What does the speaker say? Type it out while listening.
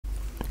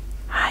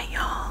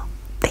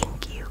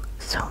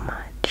so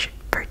much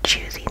for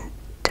choosing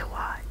to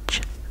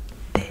watch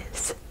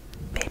this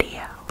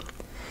video.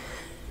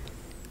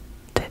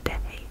 Today,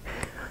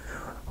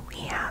 we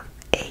have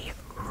a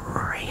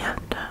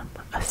random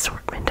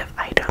assortment of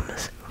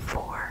items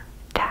for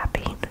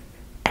tapping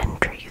and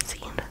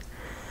tracing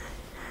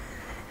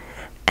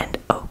and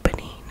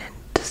opening and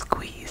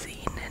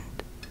squeezing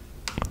and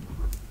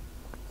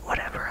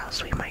whatever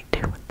else we might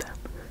do with them.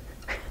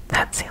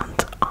 That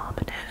sounds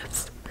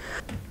ominous.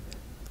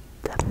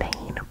 The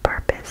main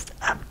purpose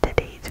of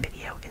today's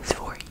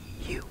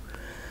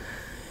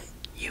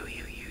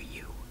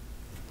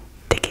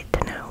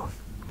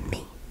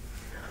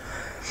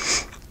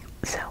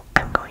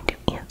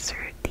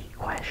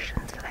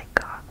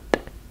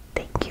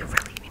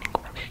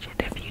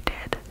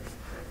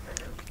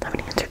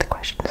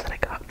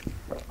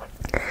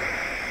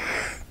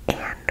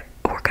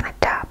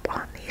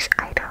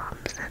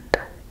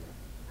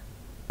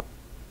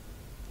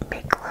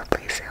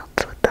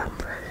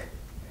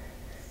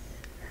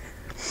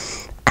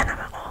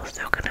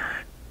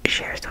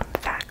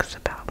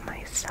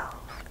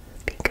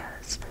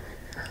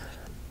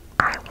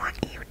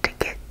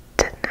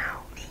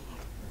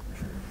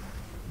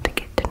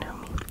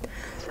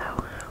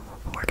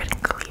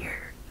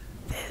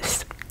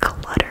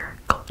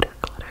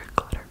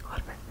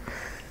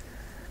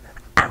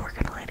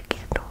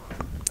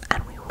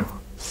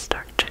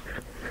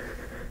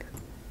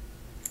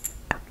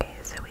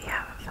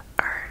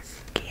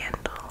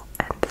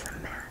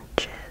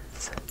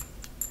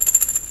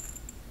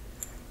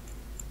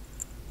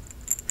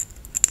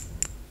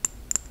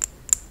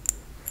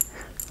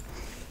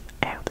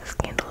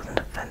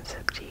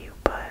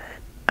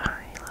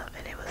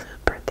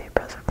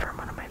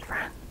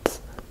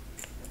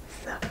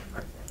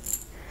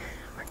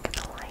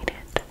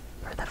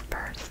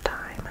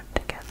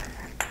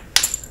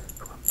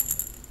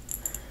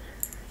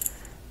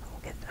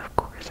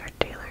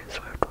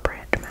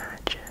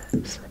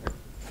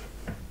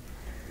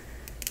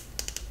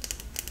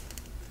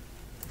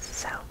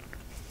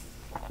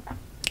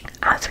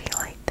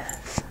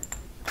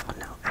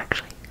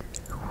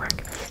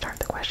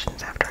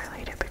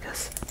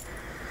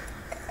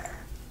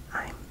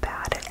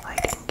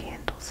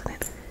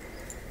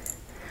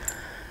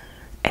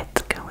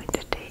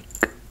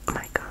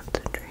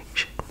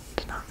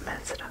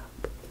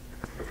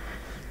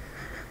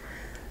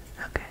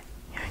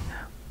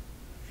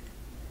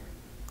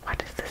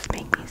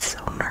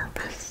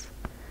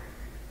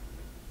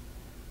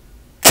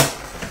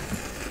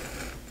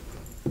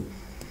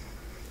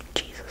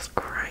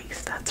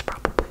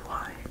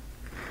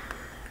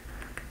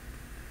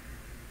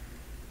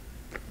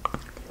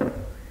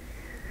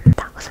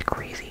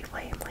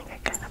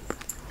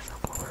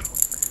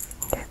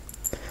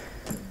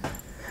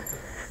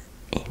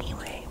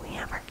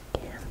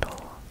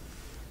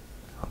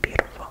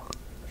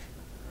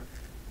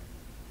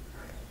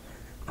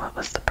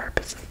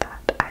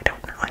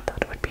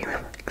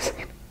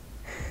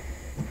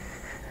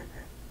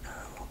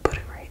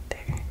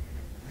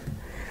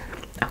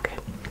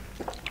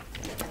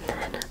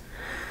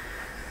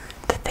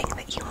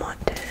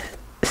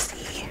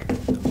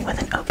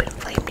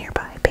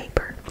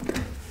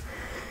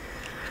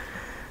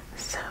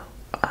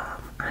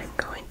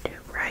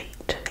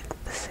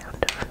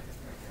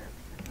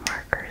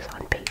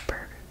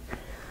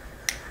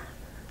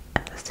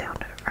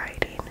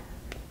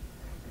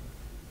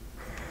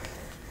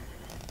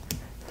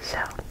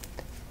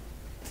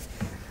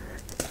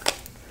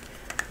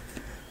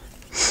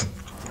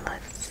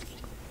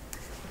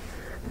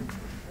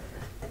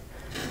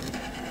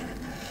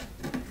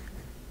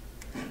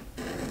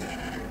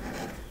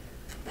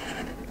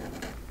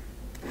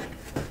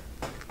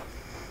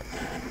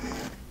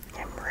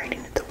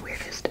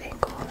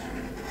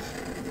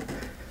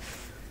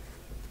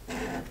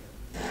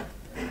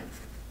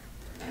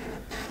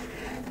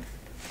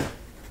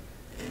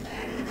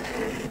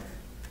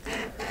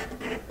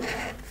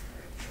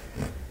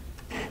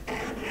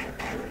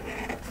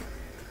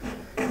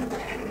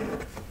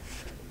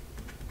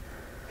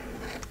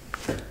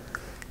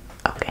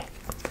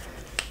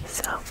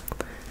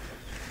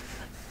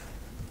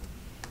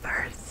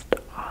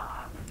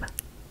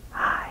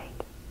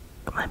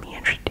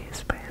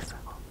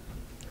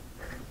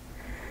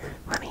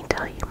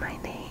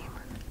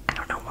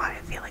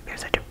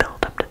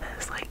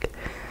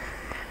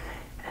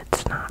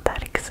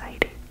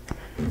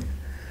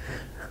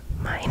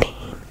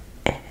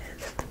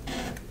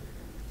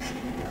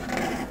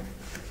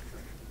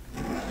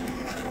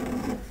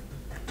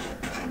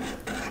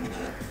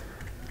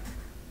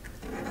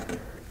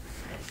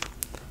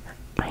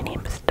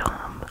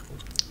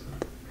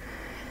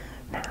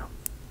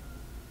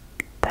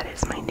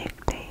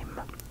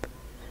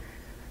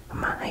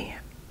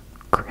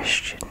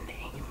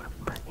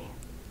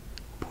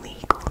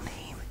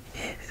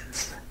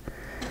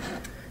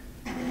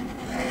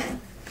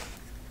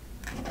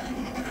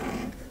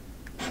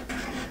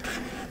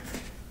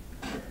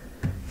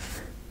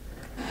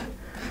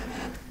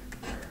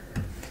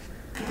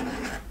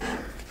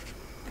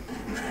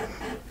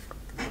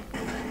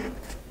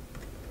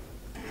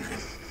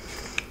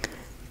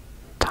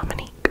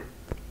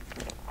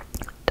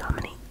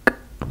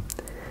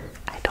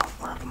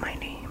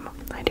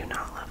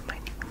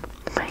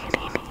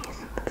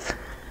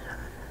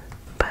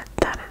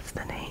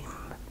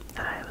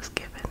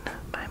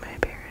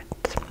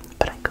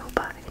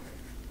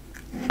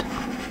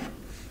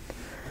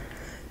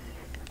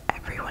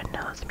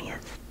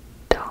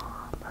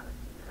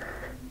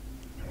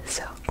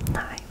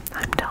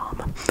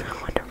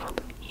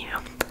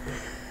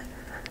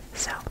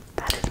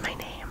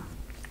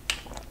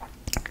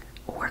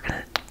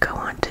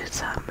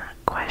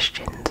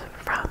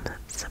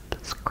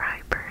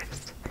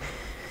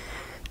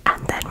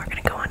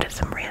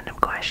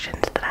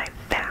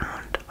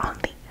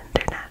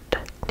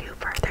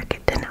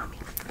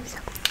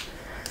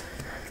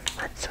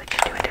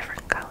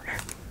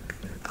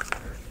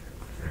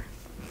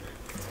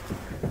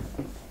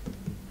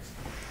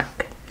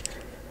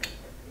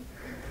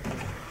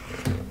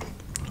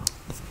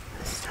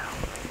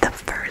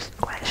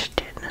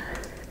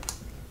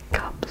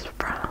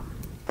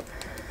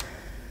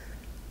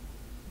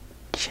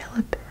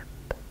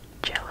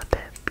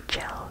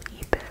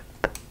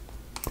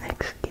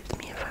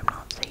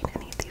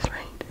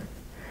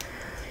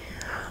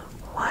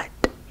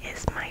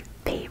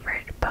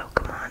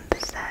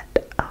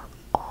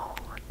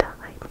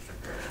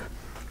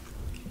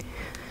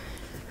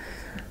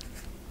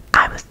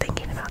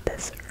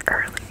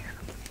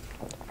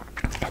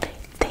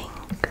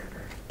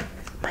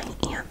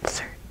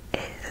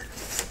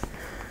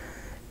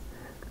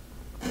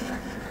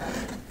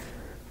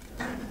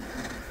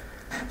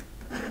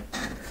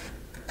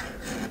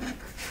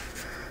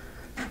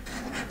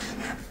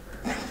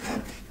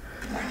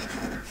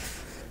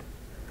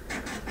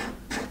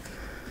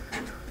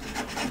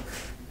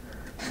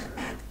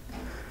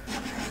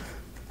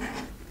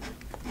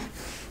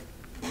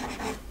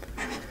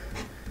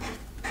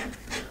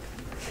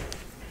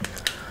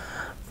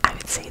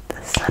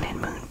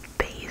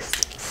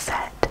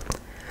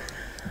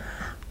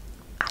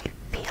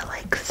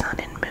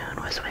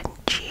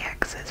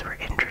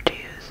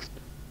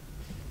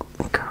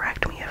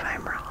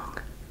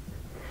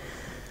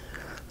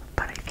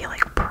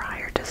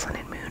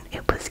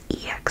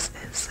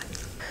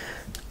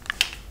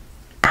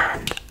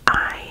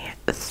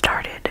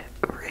started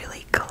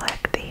really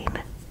collecting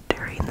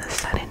during the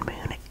Sun and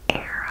Moon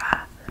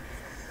era,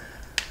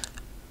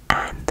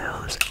 and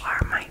those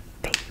are my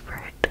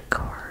favorite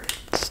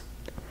cards.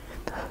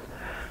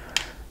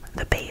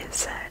 The base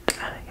set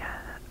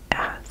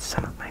has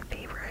some of my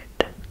favorite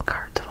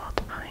cards of all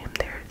time.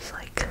 There's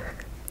like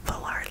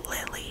Full Art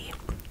Lily.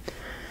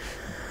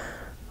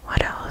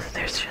 What else?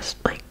 There's just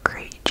like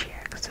great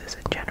GXs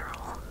in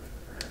general.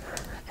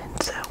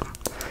 And so,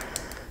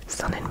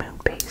 Sun and Moon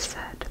base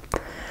set.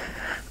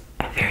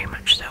 I very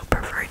much so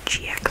prefer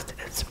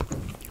GXs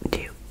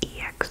to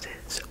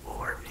EXs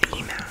or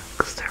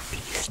VMAX or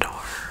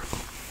V-Star.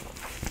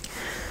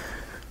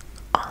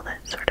 All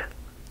that sort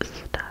of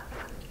stuff.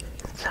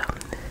 So,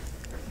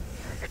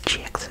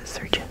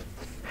 GXs are just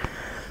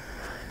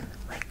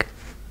like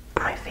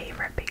my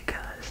favorite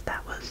because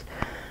that was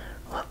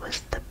what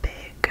was the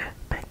big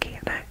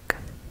mechanic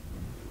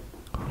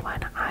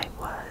when I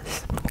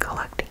was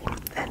collecting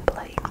and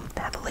playing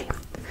heavily.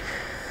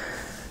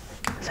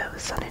 So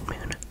Sun and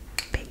Moon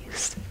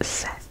base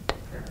set.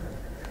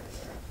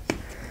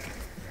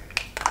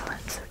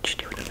 Let's switch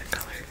to another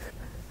color.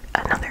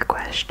 Another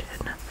question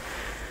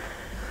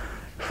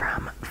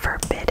from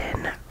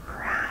Forbidden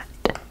Rat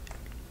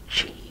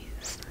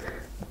Cheese.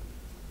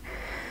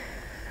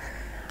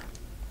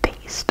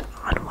 Based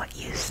on what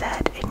you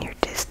said in your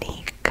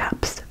Disney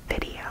Cups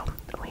video,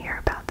 we are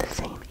about the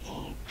same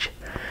age.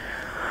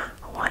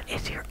 What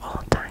is your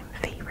all-time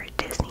favorite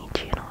Disney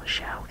Channel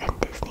show and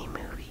Disney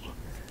movie?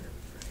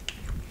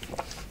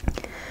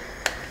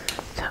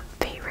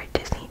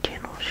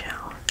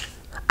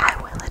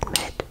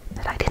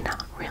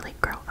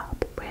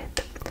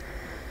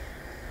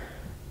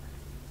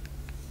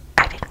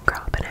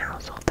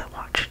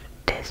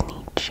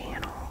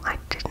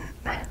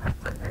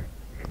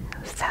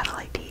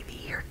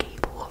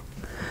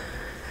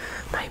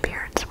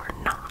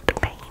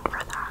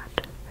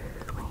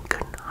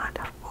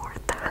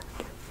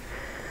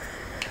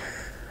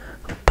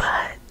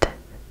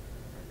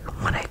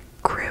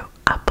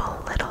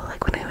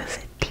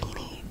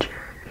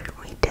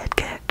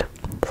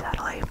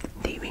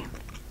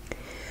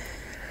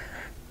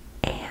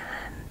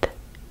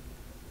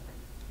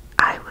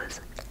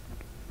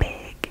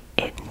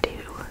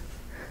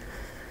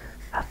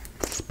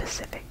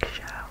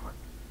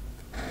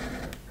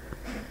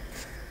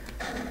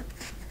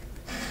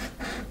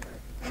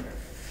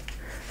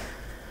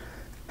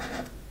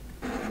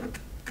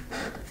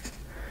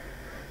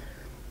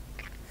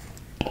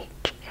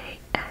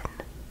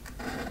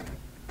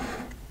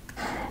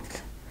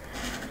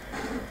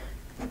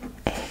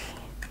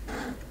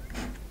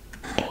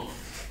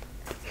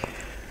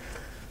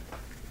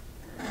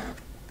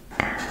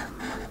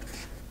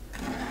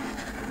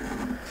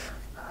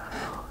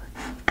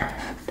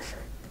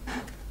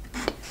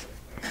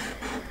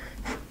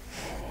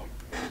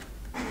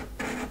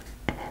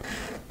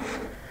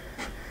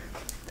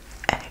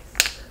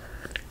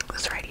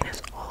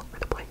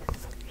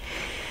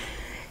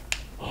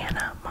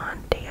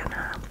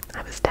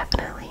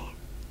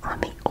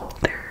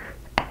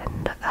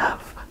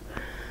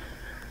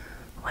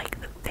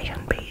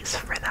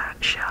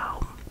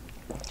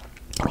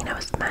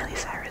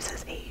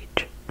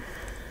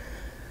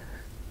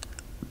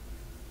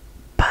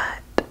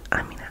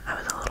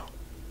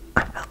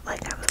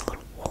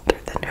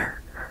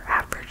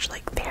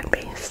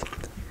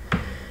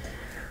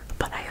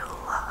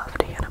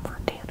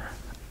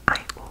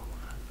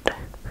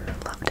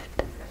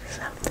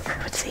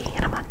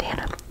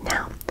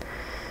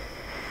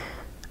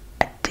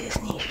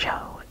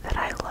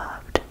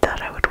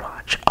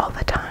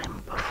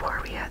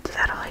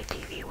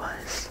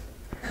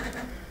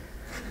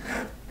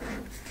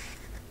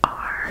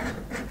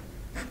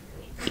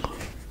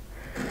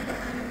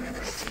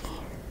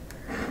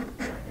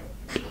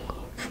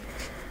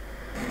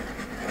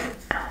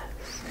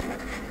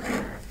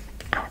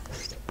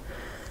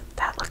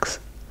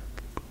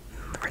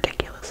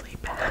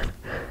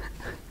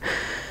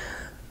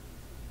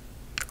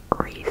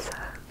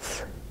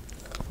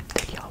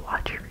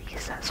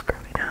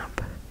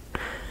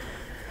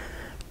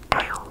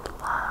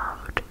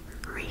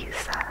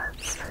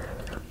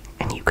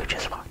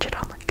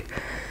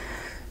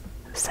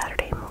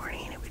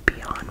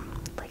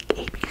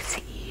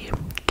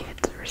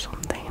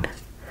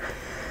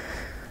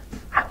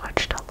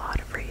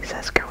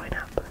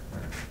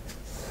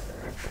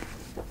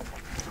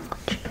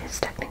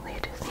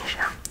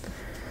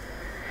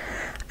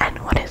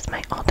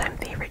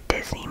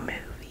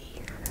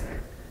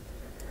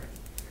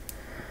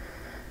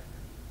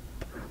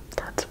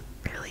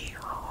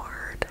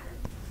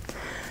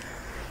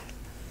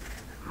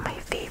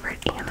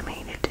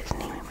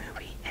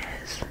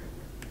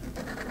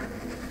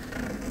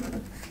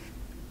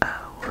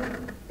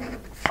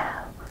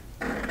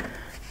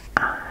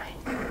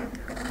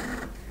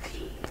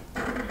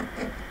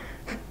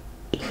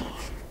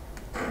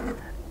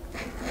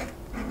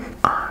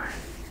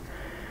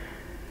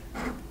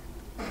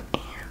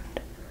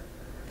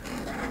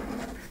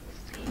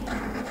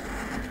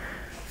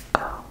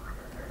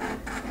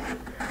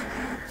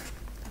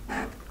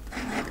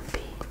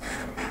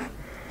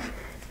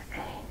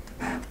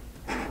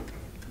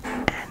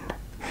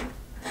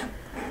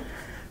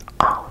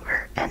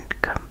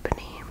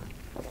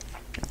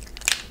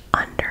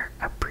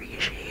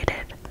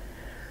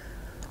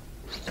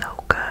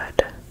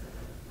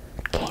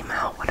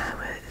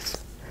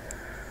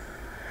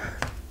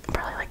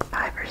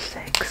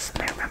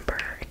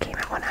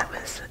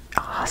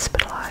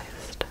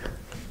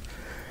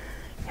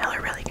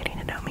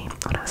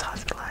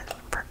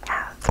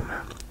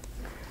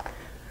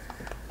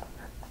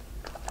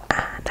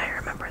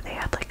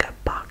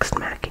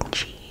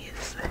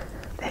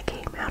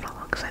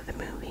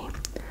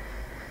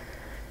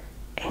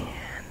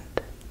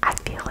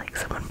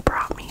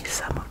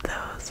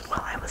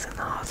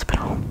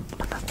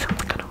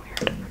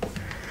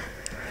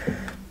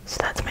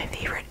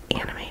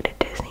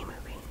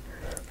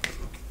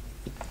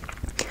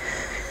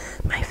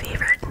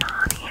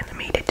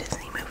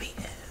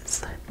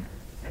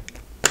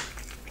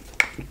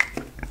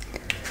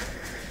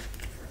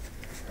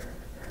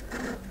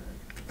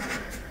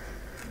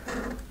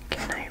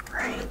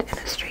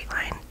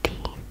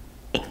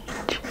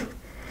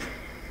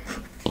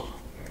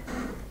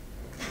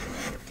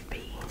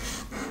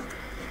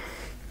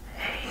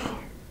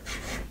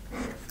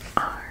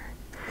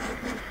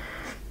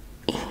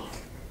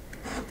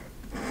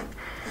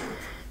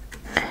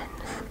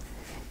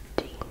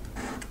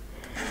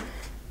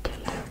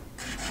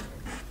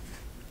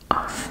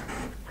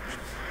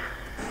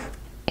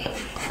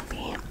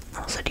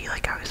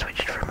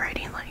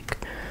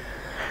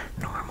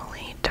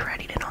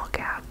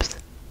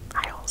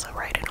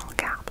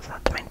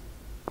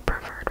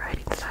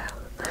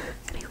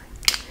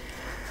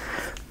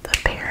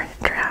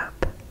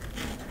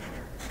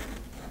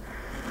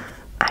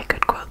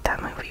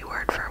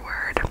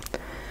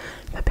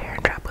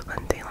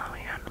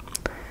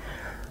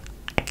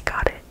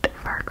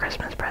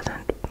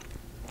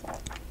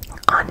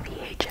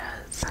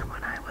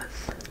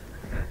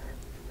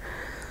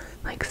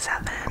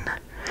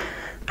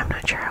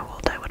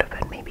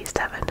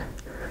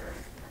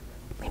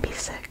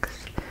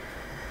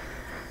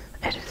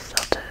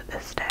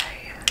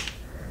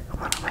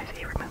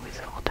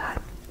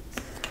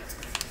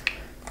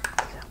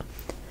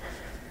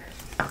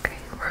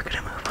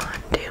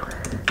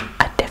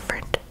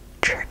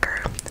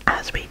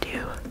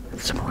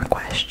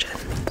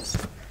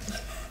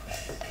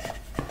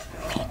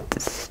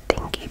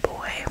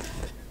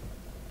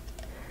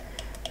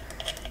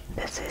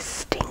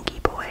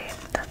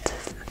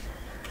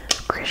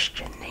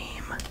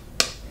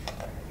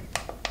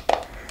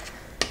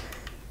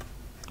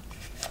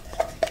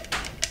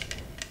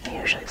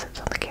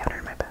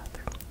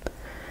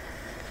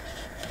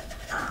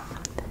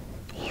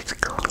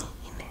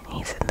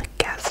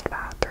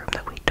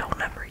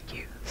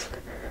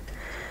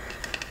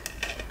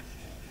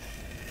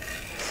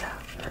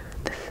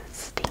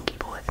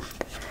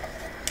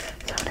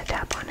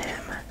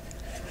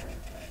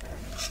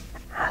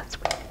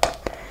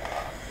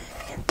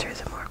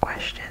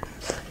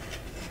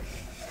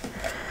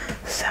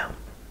 So,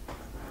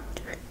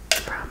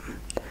 from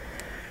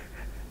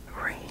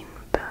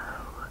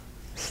Rainbow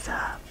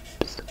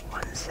Subs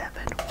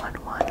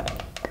 1711,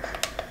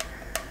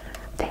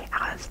 they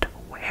asked,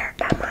 where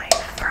am I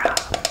from?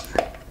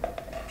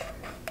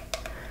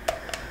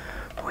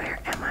 Where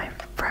am I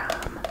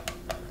from?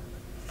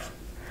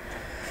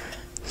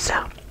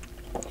 So,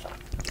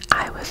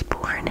 I was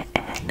born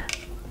in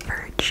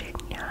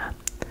Virginia.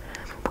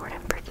 Born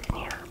in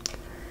Virginia.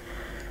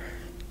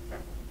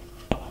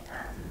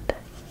 And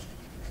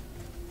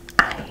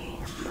I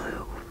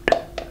moved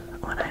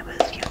when I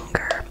was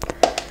younger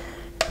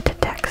to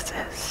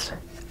Texas.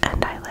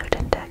 And I lived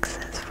in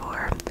Texas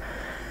for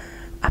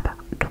about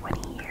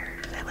 20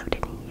 years. I lived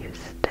in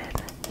Houston,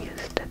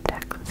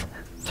 Texas.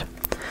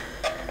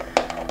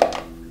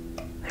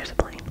 There's a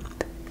plane.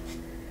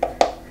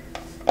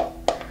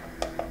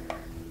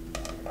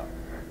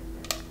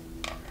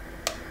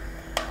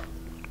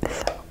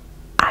 So,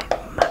 I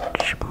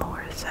much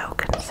more so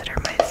consider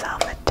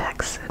myself a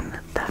Texan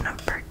than a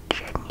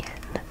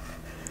Virginian.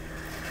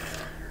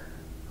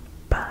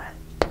 But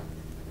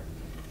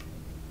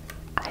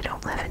I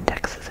don't live in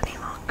Texas any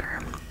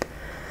longer.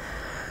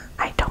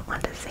 I don't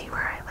want to say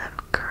where I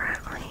live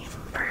currently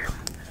for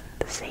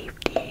the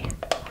safety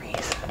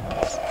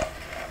reasons.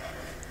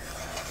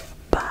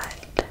 But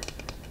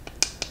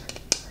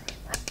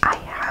I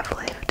have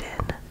lived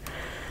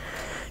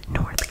in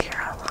North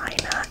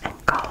Carolina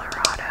and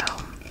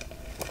Colorado.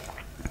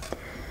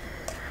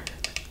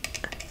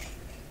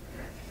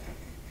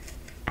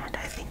 And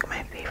I think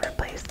my favorite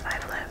place that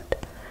I've lived,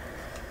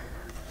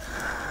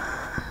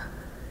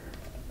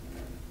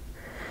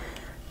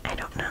 I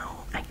don't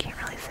know, I can't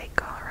really say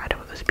Colorado,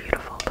 it was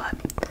beautiful, but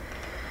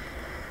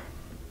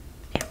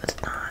it was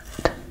not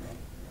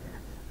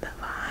the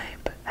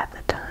vibe at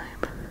the time,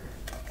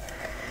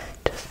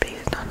 just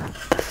based on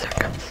the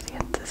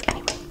circumstances.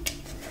 Anyway,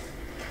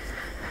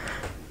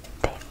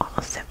 they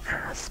also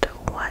asked,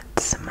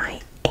 what's my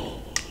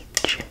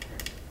age?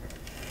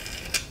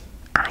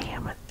 I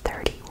am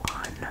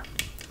 31.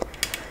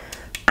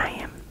 I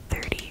am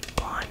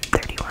 31.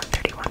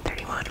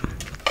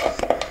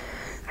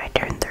 I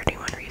turned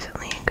 31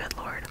 recently, and good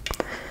lord,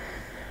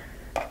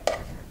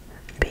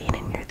 being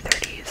in your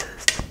 30s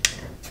is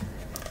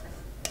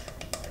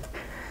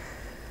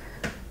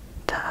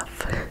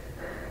tough.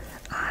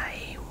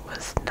 I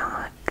was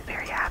not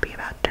very happy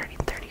about turning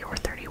 30 or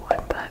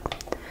 31,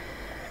 but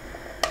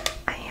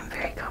I am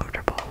very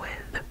comfortable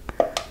with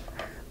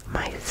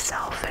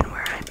myself and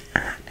where I'm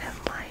at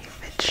in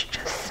life. It's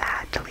just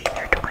sad to leave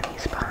your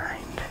 20s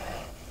behind.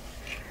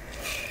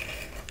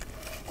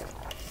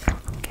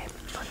 Okay,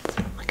 let's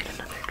look at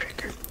another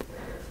trigger.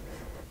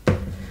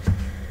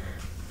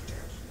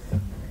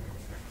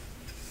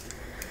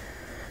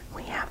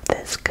 We have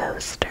this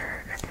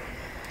coaster.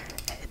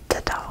 It's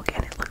a dog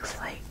and it looks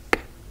like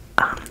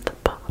the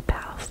Pop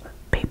House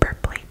paper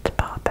plates,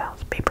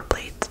 paper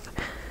plates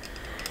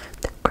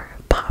that were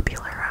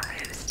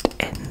popularized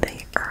in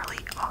the early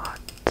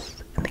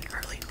aughts. And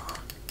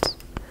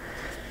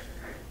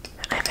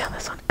I found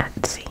this on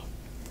Etsy.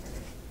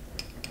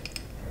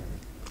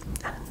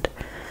 And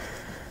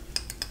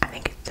I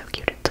think it's so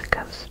cute. It's a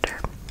coaster.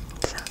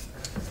 So,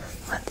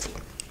 let's see.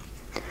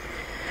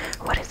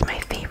 What is my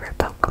favorite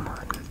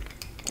Pokemon?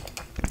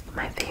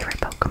 My favorite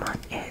Pokemon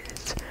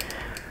is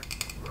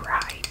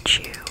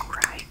Raichu.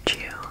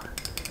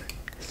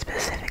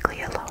 Specifically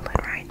Alolan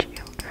Raichu.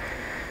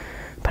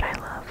 But I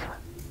love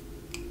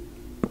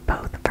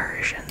both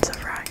versions of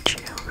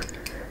Raichu.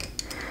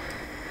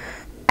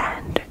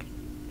 And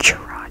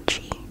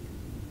Jirachi.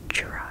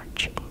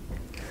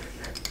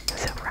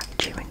 So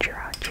Raichu and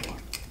Jirachi.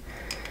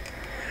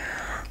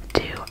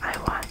 Do I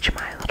watch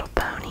My Little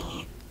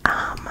Pony?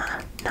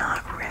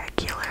 Not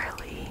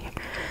regularly,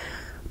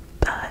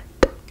 but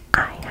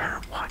I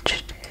have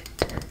watched it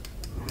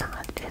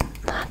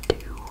not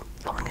too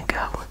long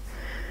ago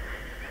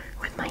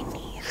with my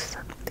niece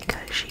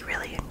because she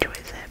really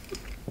enjoys it.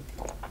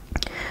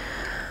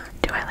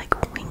 Do I like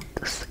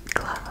Winx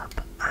Club?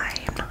 I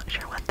am not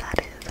sure what that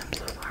is. I'm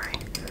so sorry.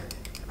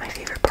 My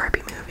favorite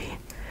Barbie movie.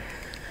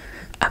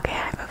 Okay,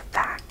 I have a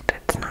fact.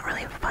 It's not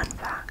really a fun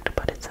fact,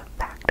 but it's a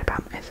fact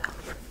about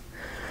myself.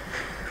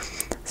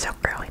 So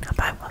growing up,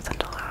 I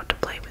wasn't allowed to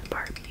play with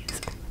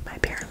Barbies. My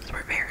parents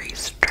were very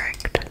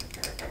strict,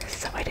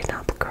 so I did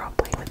not grow up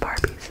playing with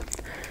Barbies.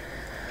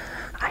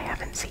 I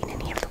haven't seen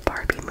any of the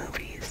Barbie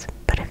movies,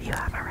 but if you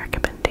have a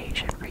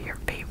recommendation for your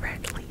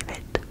favorite, leave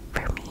it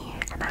for me,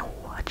 and I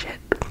will watch it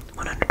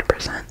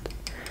 100%.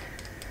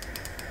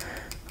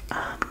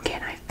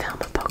 Can I film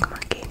a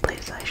Pokemon gameplay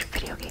 /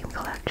 video game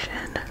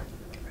collection?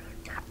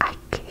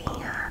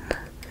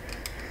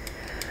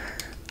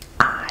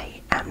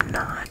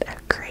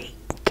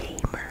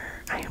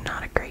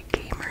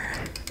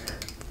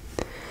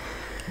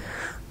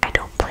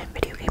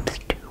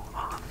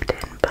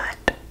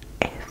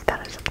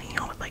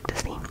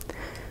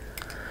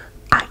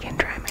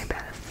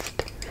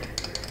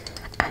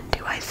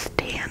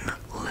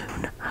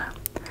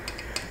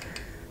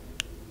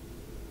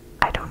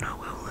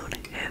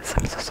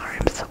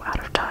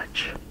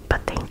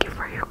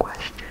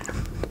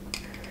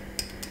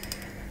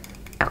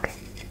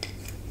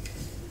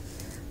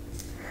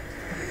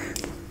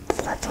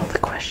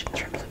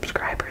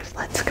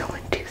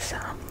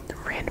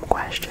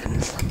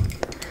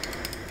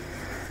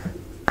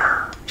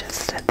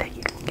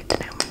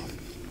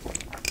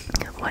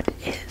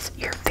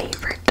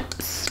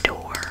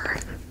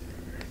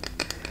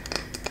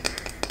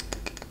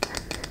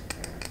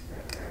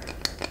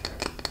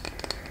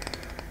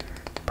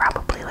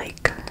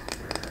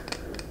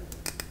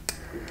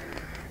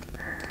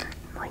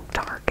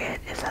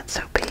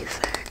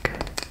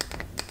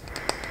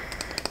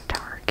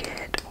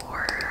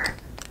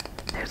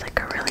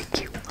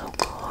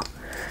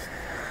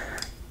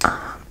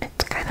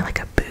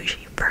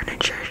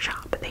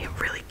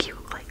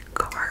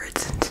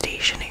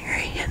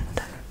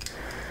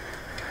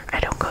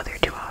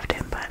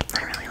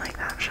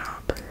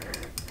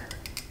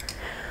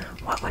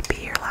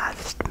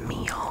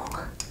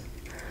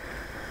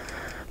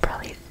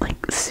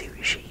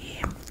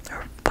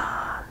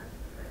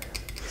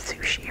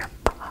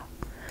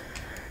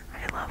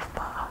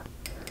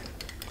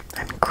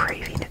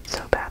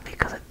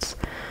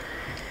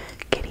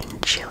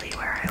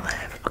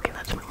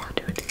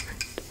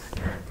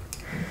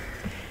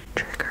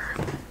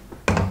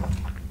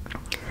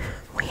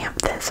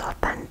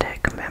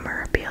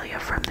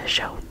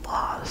 show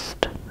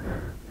Lost.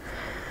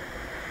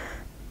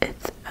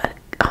 It's an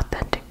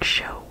authentic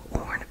show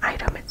worn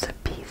item. It's a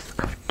piece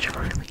of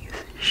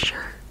Charlie's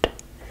shirt.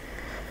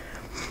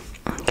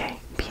 Okay,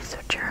 piece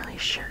of Charlie's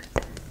shirt.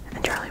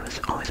 And Charlie was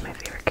always my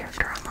favorite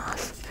character on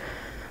Lost.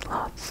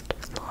 Lost.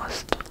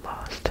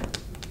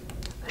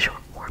 The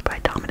short worn by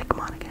Dominic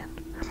Monaghan.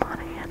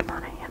 Monaghan.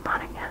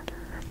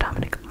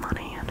 Dominic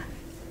Monaghan.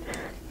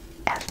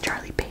 As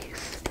Charlie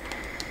Pace.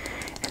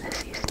 In the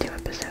season 2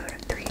 episode,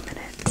 3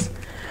 minutes.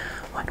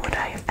 When would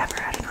I have ever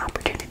had an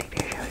opportunity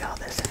to show y'all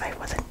this if I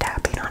wasn't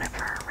tapping on it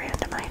for a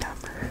random item?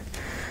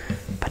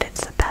 But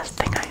it's the best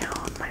thing I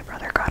own. My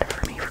brother got it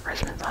for me for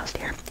Christmas last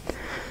year.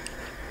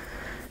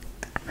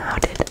 How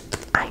did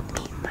I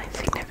meet my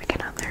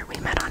significant other? We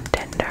met on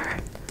Tinder.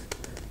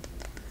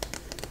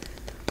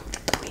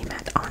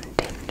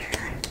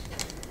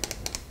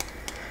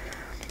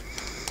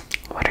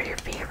 What are your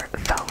favorite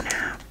phone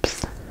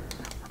apps?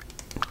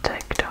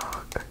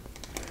 TikTok,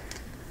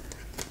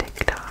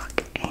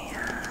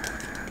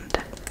 and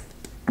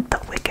the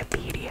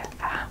Wikipedia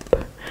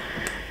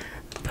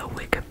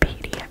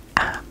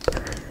app.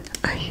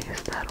 I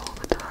use that all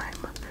the time.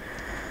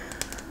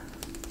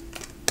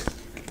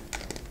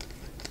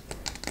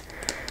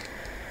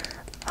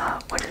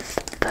 What is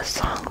the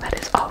song that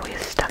is always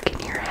stuck in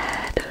your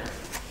head?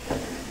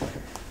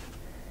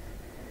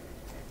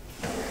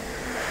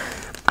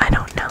 I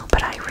don't know,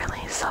 but I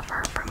really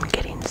suffer from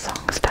getting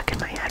songs stuck in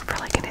my head for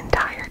like an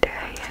entire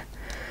day.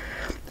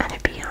 And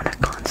it'd be on a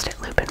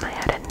constant loop in my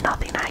head and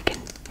nothing I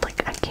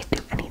can't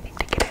do anything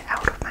to get it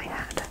out of my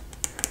head.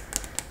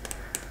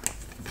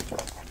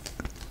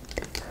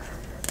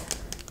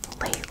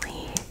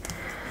 Lately,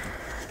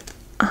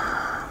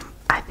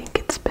 I think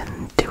it's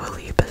been Dua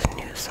Lipa's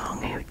new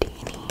song,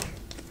 Houdini.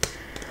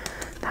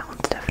 That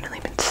one's definitely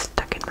been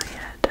stuck in my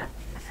head.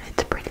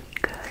 It's pretty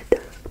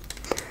good.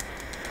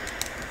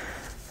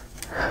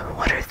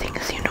 What are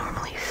things you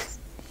normally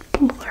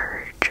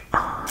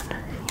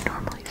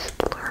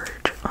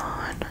splurge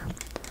on?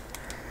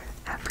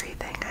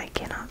 Everything. I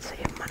cannot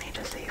save money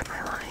to save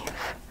my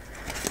life.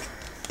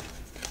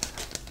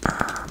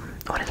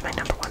 What is my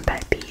number one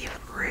pet peeve?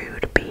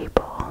 Rude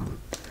people.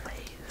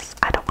 Please.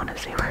 I don't want to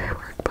say where I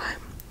work, but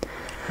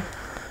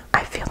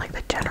I feel like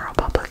the general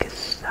public is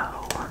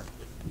so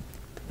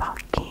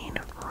fucking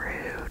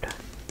rude.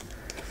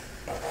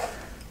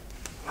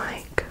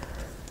 Like,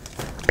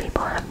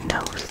 people have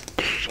no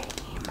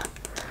shame.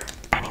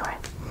 Anyway,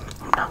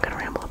 I'm not gonna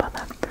ramble about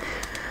that.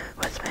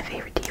 What's my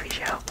favorite TV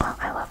show? Well,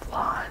 I love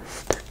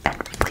Lost and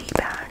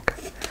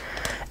Fleabag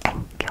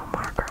and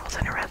Gilmore Girls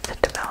and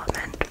Arrested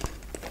Development.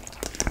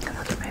 And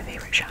those are my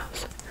favorite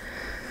shows.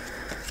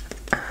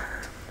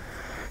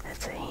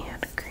 It's a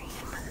hand cream.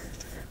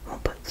 We'll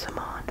put some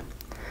on.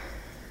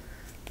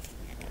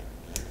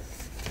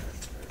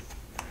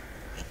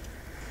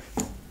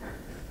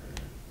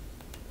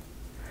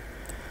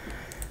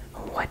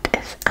 What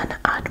is an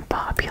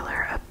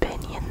unpopular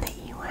opinion that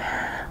you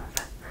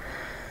have?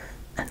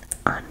 An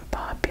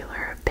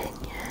unpopular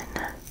opinion.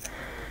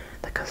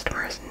 The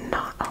customer is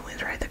not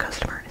always right. The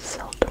customer is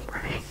seldom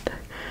right.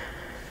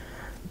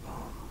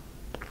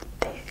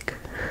 Dick.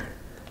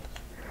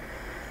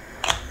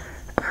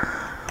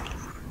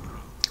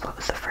 What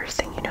was the first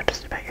thing you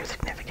noticed about your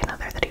significant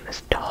other? That he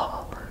was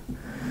tall.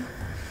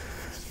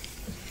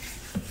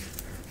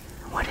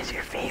 What is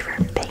your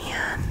favorite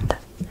band?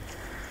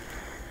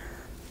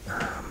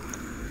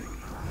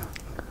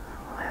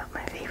 Well,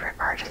 my favorite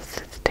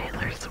artist is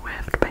Taylor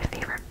Swift. My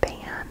favorite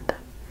band.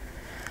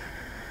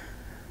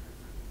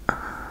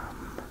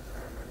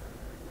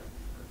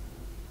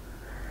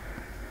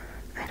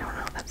 I don't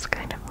know, that's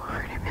kind of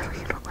hard. I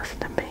really don't listen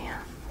to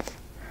bands.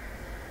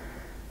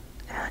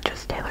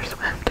 Just Taylor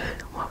Swift.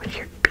 What would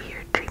be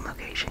your dream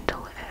location to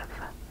live?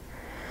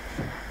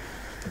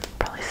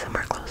 Probably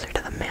somewhere closer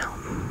to the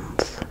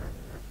mountains.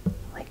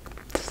 Like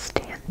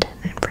Stanton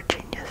in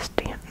Virginia.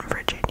 Stanton,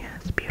 Virginia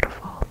is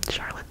beautiful.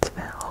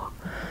 Charlottesville.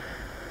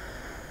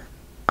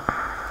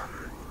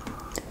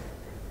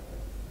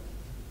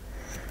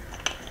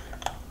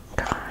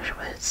 Gosh,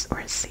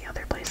 where's the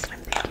other place that I'm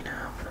thinking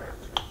of?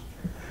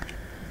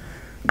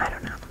 I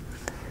don't know.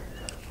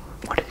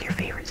 What is your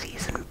favorite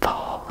season?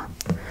 Fall.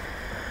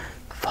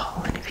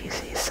 And if you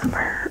say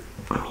summer,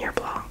 you're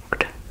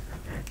blocked.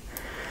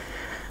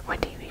 What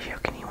TV show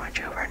can you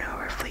watch over and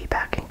over?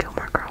 Fleabag and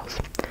Gilmore Girls.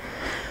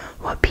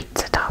 What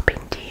pizza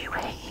topping do you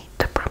hate?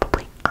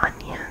 Probably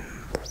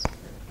onions.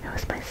 It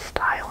was my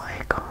style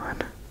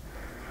icon.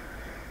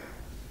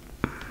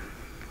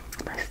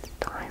 My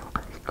style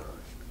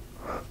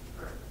icon.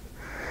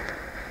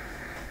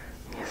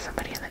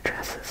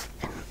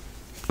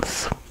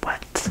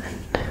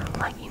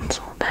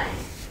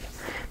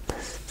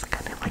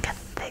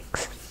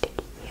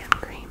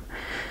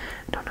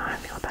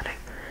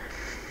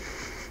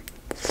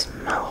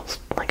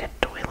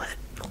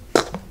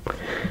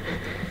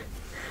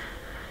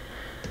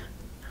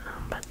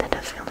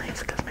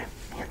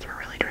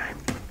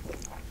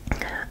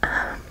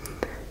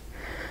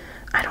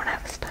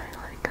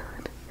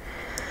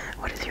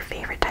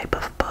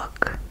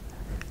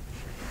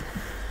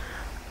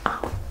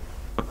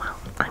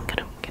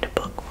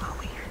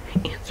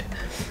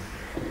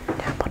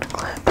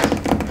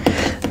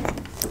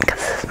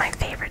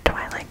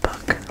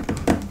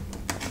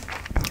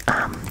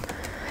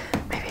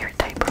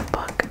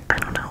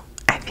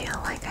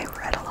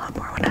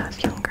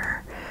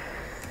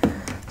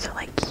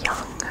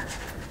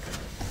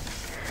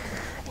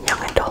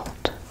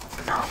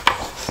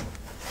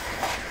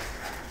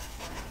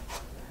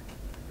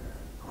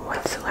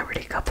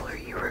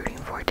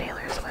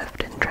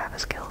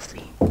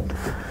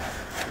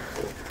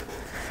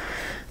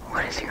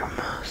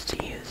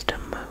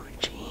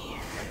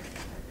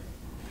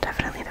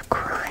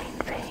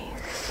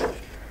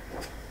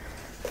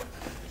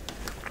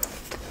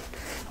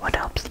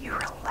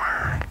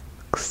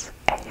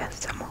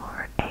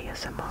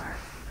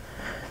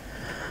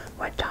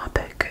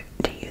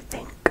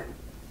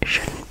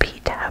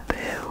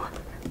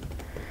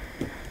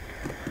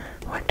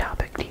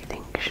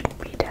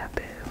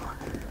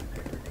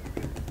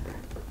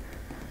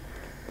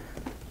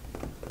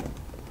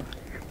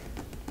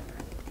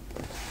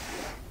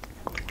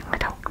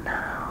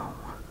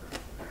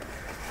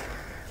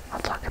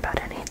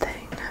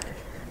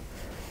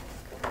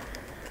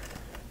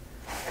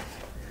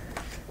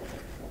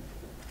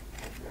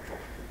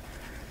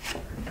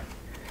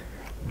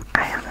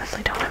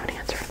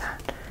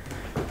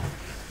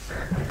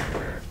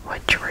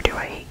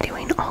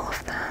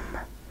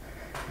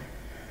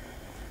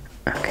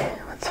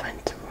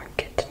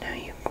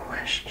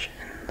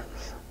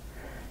 questions.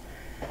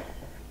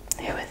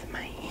 Who is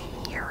my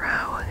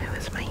hero? Who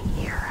is my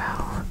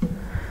hero?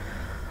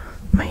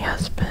 My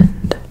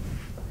husband.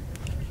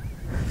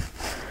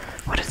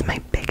 What is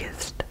my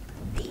biggest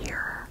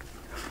fear?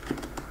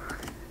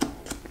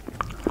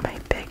 My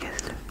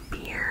biggest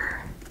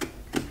fear.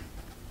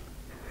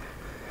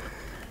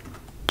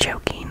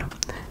 Joking.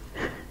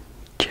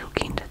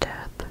 Joking to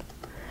death.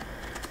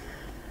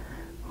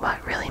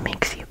 What really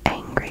makes you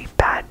angry?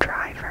 Bad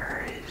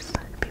drivers.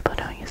 People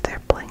don't use their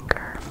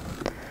blinker.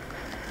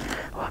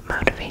 What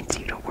motivates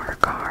you to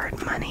work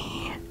hard?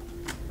 Money.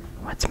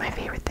 What's my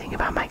favorite thing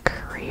about my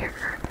career?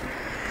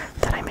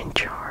 That I'm in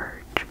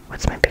charge.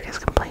 What's my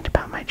biggest complaint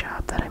about my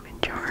job? That I'm in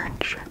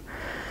charge.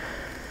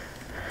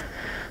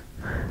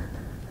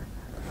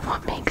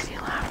 What makes you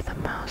laugh the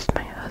most?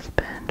 My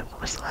husband.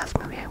 What was the last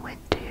movie I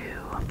went to?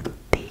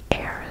 The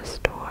Eras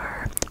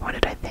Tour. What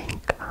did I think?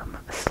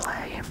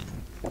 Slay.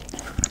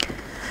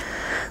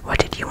 What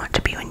did you want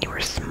to be when you were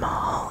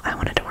small? I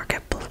wanted to work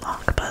at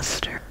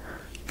Blockbuster.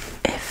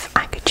 If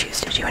I could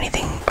choose to do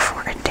anything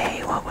for a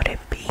day, what would it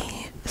be?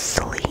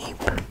 Sleep.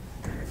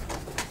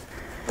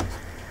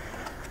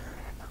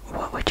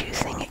 What would you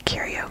sing at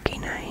karaoke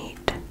night?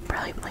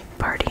 Probably like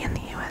Party in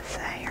the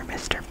USA or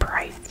Mr.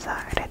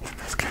 Brightside. I think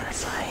that's gonna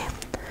say.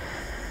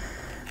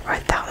 Or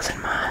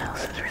 1,000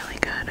 Miles is really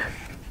good.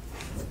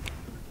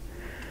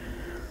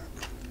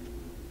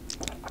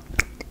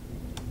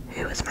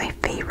 Who is my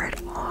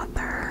favorite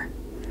author?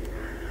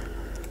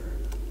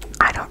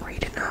 I don't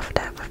read enough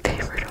to have a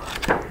favorite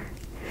author.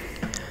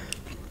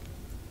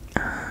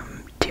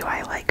 Do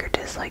I like or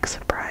dislike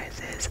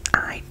surprises?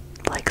 I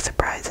like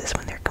surprises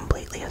when they're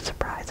completely a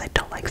surprise. I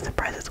don't like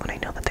surprises when I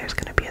know that there's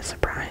going to be a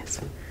surprise.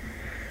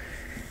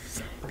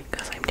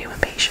 Because I'm too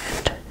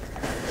impatient.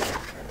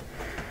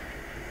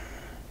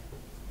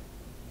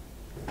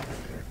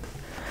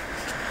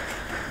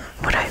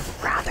 Would I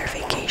rather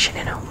vacation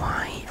in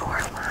Hawaii or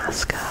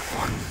Alaska?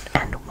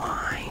 And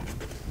why?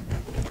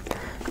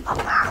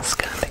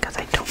 Alaska, because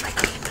I don't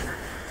like being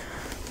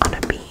on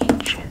a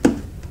beach.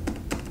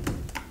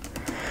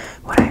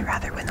 Would I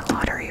rather win the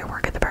lottery or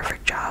work at the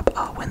perfect job?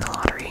 Oh, win the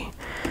lottery.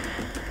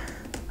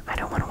 I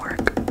don't want to work.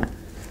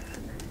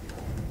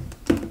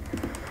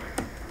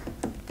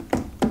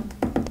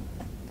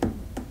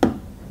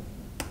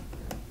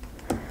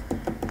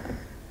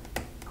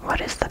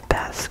 What is the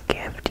best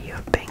gift you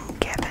have been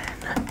given?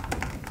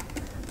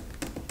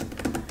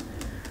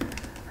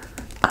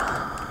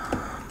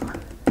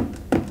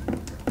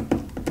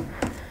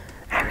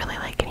 I really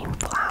like getting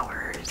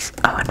flowers.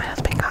 Oh, and my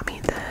husband got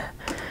me the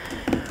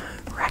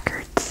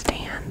record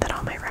stand that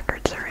all my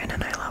records are in,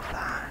 and I love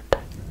that.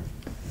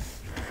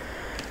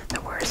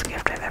 The worst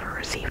gift I've ever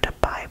received, a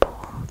Bible.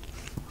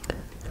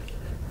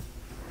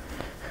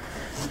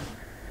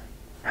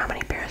 How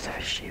many pairs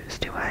of shoes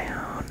do I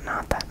own?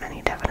 Not that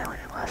many, definitely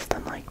less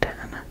than like 10.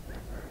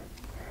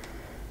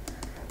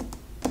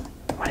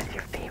 What is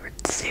your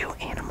favorite zoo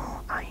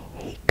animal? I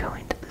hate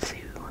going to the zoo,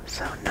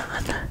 so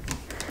none.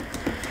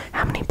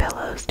 How many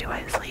pillows do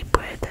I sleep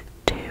with?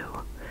 2.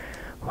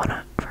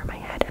 One for my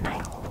head, and I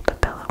hold a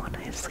pillow when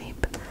I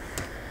sleep.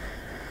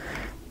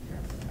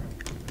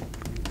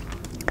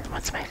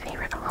 What's my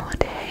favorite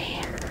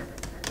holiday?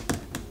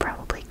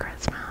 Probably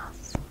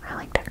Christmas. I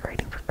like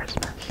decorating for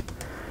Christmas.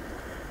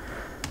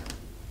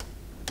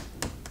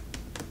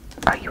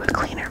 Are you a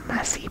clean or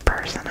messy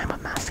person? I'm a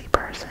messy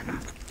person.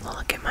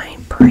 Look at my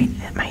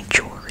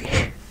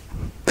jewelry.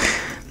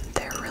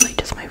 They're really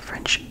just my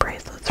French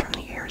bracelets from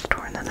the Eras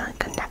Tour, and then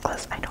like a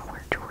necklace. I don't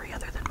wear jewelry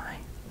other than my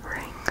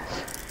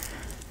rings.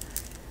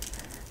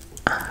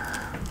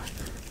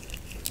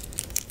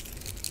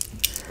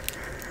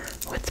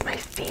 What's my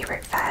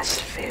favorite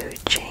fast food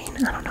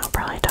chain? I don't know,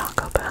 probably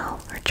Taco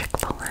Bell or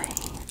Chick-fil-A.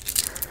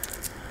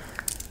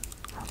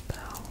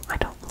 Although I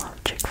don't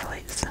love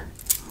Chick-fil-A's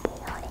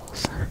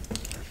morals.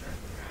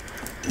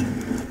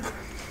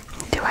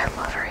 Do I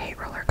love or hate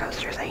roller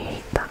coasters? I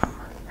hate them.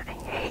 I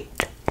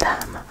hate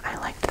them. I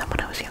liked them when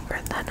I was younger,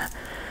 and then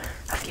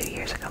a few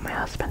years ago my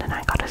husband and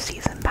I got a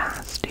season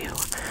pass to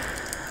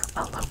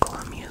a local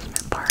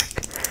amusement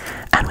park,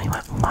 and we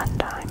went one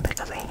time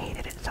because I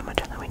hated it so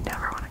much, and then we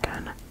never went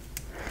again.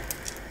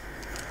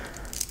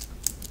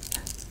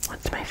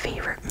 What's my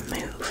favorite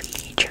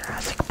movie?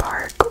 Jurassic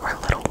Park or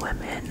Little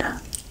Women?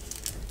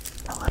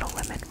 The Little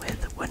Women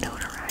with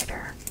Winona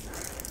Ryder.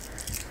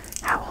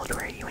 How old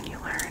were you when you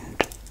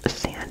learned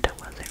Santa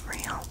wasn't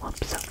real?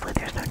 Whoops, hopefully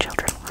there's no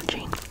children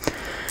watching.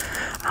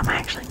 I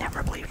actually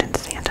never believed in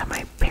Santa.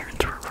 My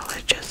parents were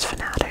religious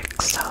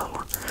fanatics,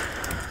 so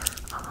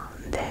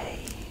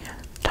they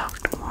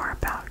talked more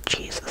about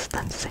Jesus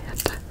than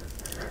Santa.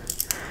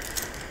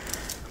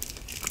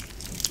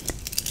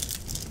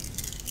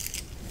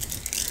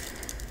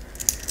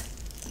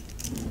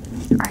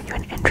 Are you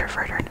an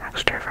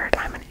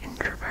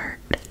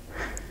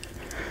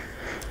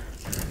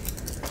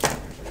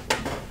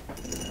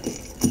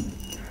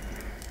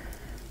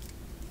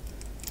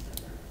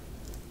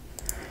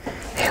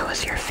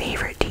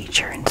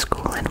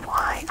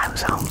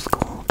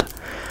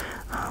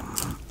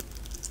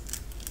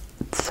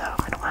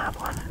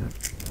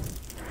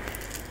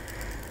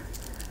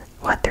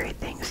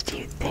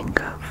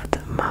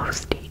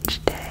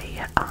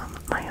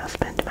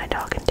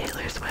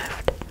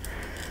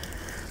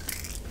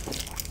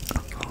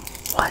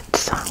What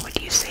song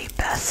would you say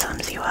best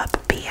sums you up?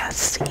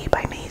 BSC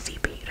by Maisie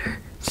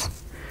Peters.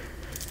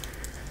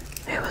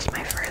 It was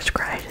my first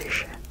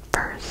crush.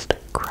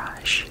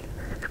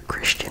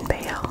 Christian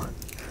Bale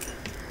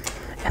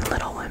and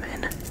Little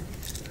Women.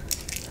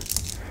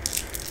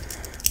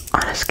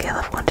 On a scale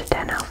of 1 to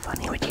 10, how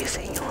funny would you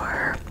say you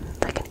were?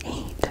 Like an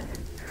 8.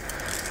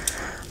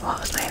 What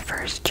was my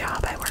first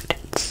job? I worked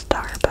at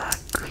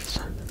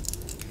Starbucks.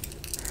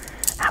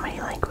 How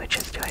many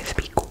languages do I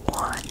speak?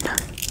 1.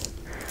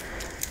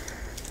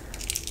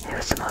 Who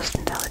was the most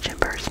intelligent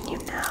person you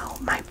know?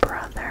 My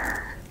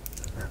brother.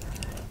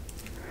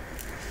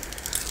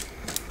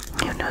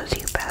 Who knows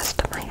you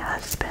best? My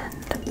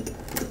husband.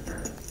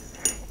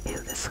 Ew,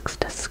 this looks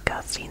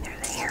disgusting.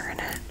 There's hair in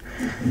it.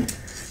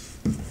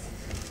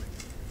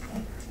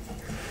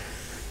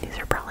 These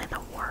are probably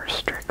the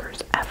worst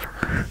triggers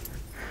ever.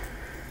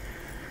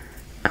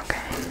 Okay.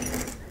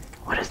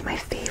 What is my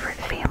favorite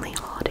family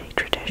holiday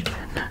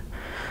tradition?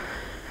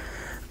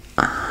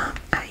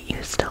 I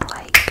used to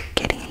like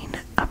getting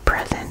a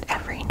present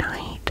every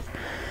night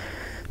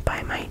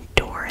by my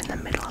door in the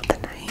middle of the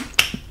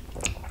night.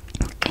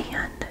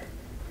 And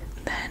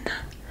then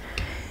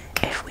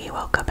if we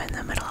woke up in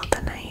the middle of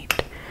the night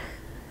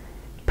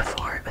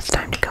before it was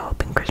time to go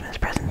open Christmas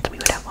presents, we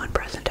would have one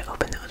present to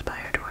open that was by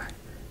our door.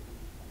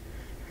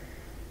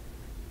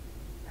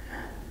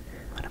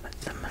 What about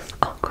some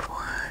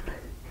awkward?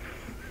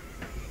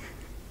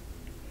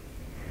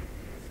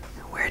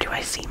 Where do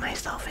I see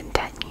myself in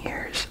 10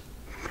 years?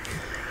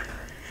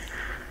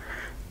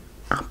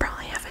 I'll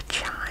probably have a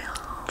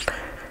child.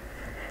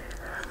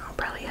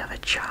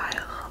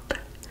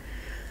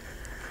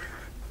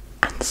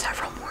 And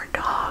several more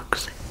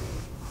dogs.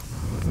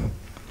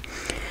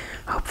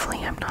 Hopefully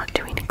I'm not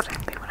doing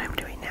exactly what I'm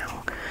doing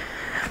now.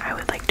 I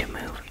would like to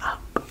move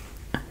up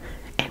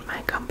in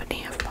my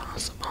company if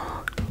possible.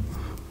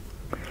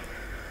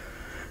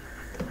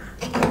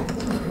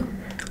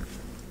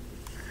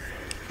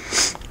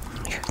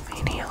 Here's my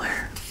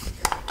inhaler.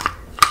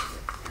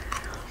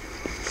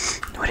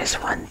 What is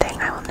one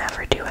thing I will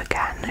never do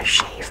again?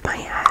 Shave my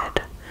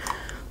head.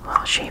 Well,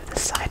 I'll shave the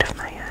side of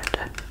my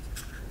head.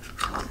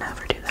 I will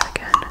never do that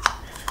again.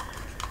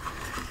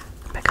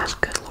 Because,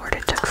 good lord,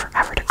 it took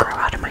forever to grow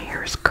out and my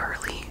hair is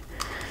curly.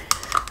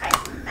 I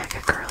have mega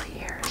curly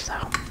hair, so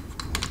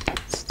it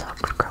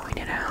sucks growing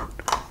it out.